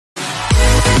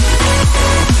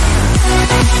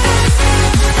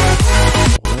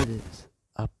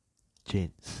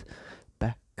gents,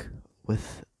 back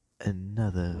with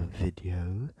another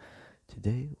video.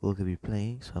 Today we're going to be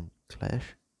playing some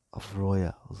Clash of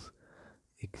Royales.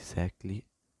 Exactly,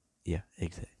 yeah,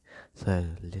 exactly. So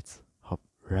let's hop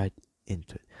right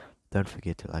into it. Don't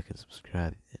forget to like and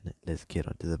subscribe, and let's get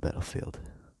onto the battlefield.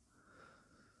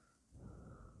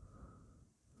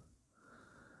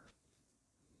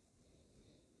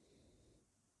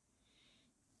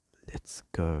 Let's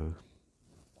go.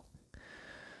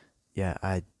 Yeah,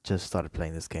 I just started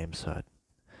playing this game, so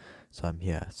I'm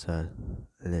here. So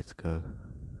let's go.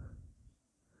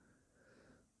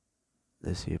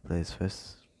 Let's see who plays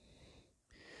first.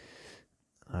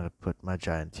 I'll put my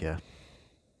giant here.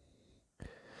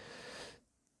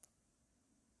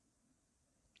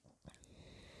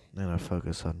 Then I'll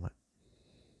focus on my.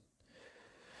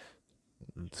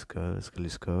 Let's go.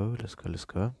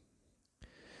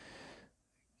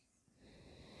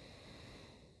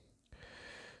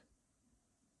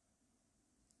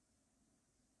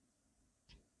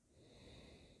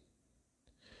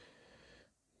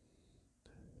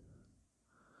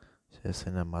 Just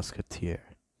in a musketeer.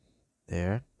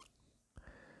 There.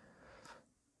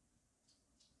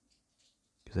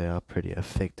 Because they are pretty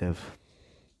effective.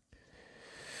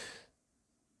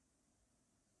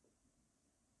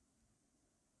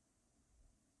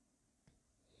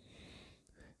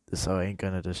 This ain't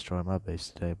gonna destroy my base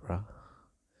today, bro.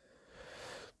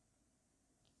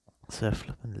 So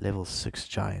flipping level 6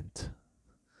 giant.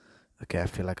 Okay, I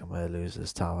feel like I'm gonna lose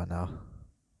this tower now.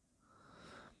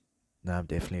 No, I'm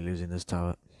definitely losing this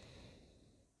tower.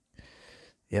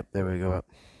 Yep, there we go.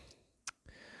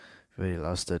 Really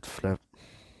lost it. Flip.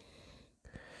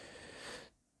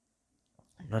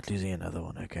 I'm not losing another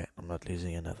one. Okay, I'm not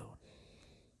losing another one.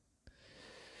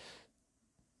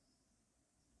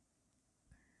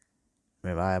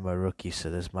 Remember, I am a rookie, so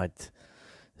this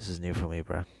is new for me,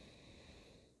 bro.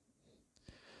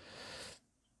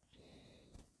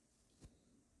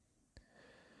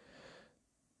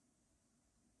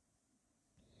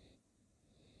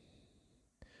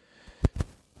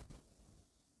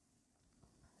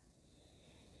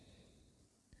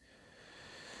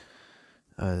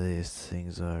 Oh, these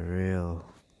things are real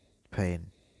pain.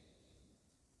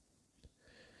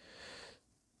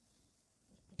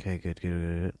 Okay,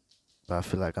 good. But I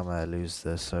feel like I'm gonna lose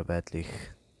this so badly.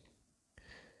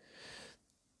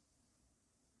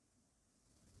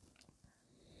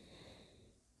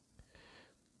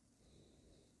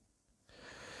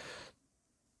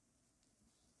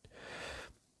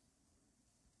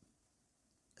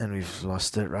 And we've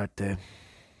lost it right there.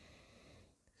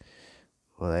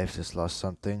 Well, they've just lost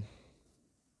something.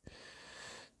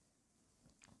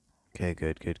 Okay,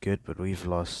 good. But we've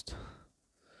lost.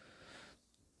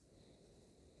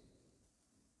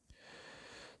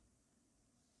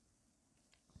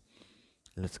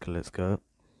 Let's go.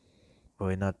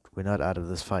 Well, we're not out of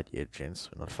this fight yet,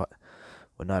 gents. We're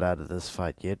not out of this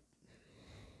fight yet.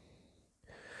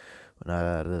 We're not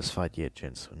out of this fight yet,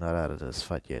 gents. We're not out of this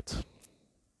fight yet.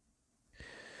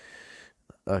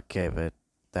 Okay, but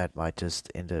that might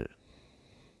just end it.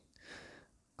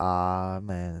 Ah,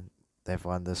 man. They've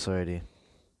won this already.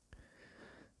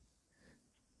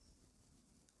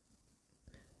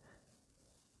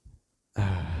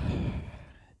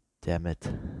 Damn it.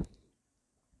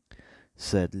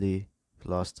 Sadly,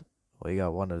 lost. We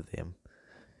got one of them.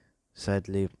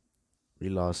 Sadly, we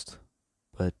lost.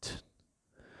 But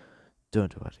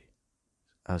don't worry.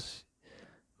 We're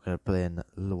gonna play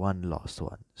one last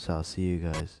one. So I'll see you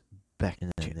guys back in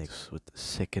the next with the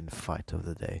second fight of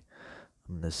the day.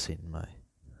 I'm gonna send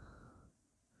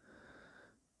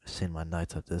my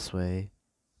knights up this way.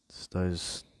 It's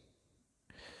those.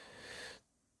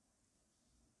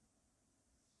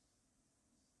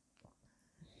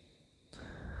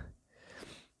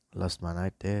 Lost my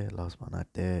knight there.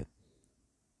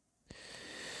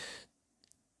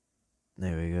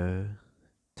 There we go.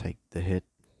 Take the hit.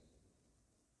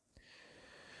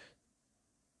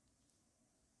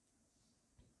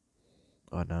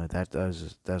 Oh no, that's where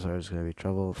it's gonna be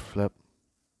trouble. Flip.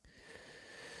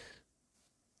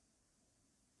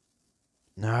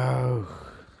 No.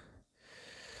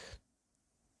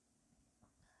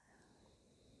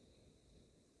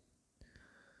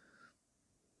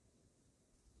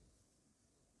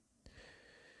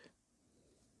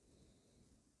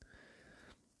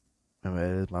 Remember,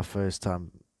 it is my first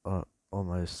time,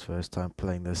 almost first time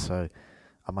playing this, so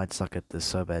I might suck at this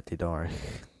so badly, don't worry.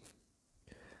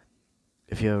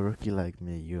 If you're a rookie like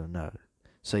me, you'll know.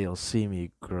 So you'll see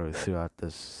me grow throughout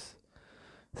these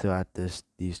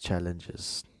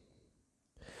challenges.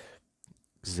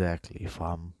 Exactly. If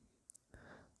I'm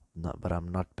not, but I'm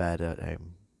not bad at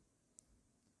aim.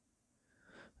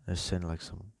 Let's send like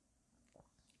some.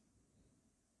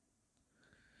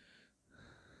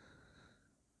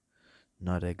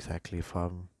 Not exactly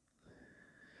farm.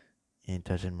 Ain't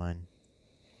touching mine.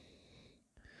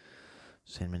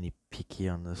 Send many picky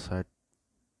on the side.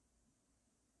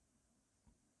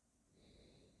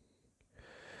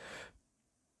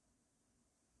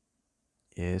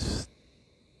 Yes.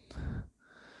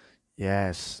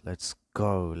 Yes, let's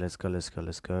go. Let's go, let's go,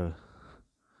 let's go.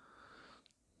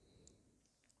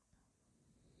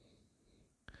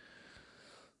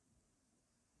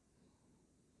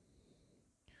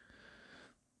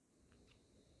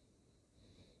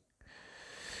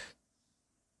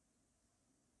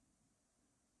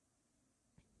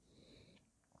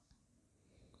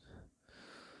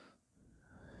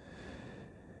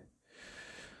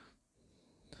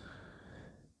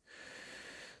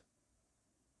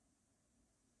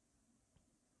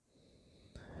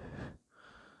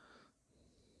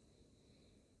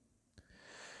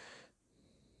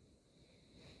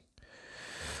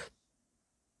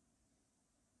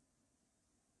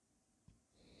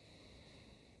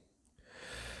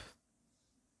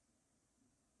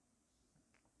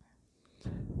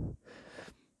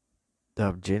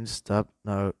 Dub, Jin, stop.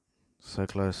 No. So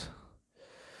close.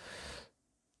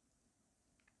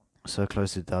 So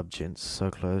close to dub, gents.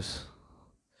 So close.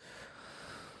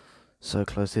 So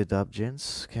close to dub,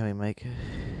 gents. Can we make it?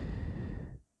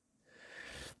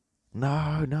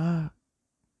 No, no.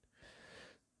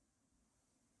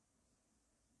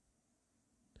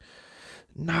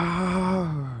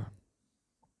 No.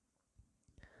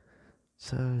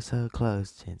 So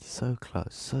close, gents. So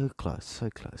close. So close. So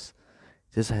close.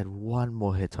 Just had one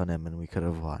more hit on him and we could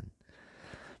have won.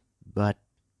 But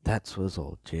that was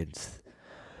all, gents.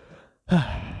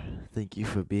 Thank you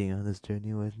for being on this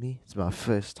journey with me. It's my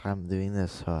first time doing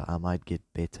this, so I might get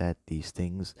better at these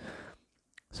things.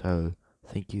 So,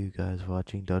 thank you guys for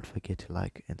watching. Don't forget to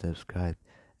like and subscribe.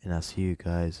 And I'll see you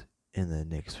guys in the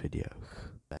next video.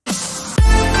 Bye.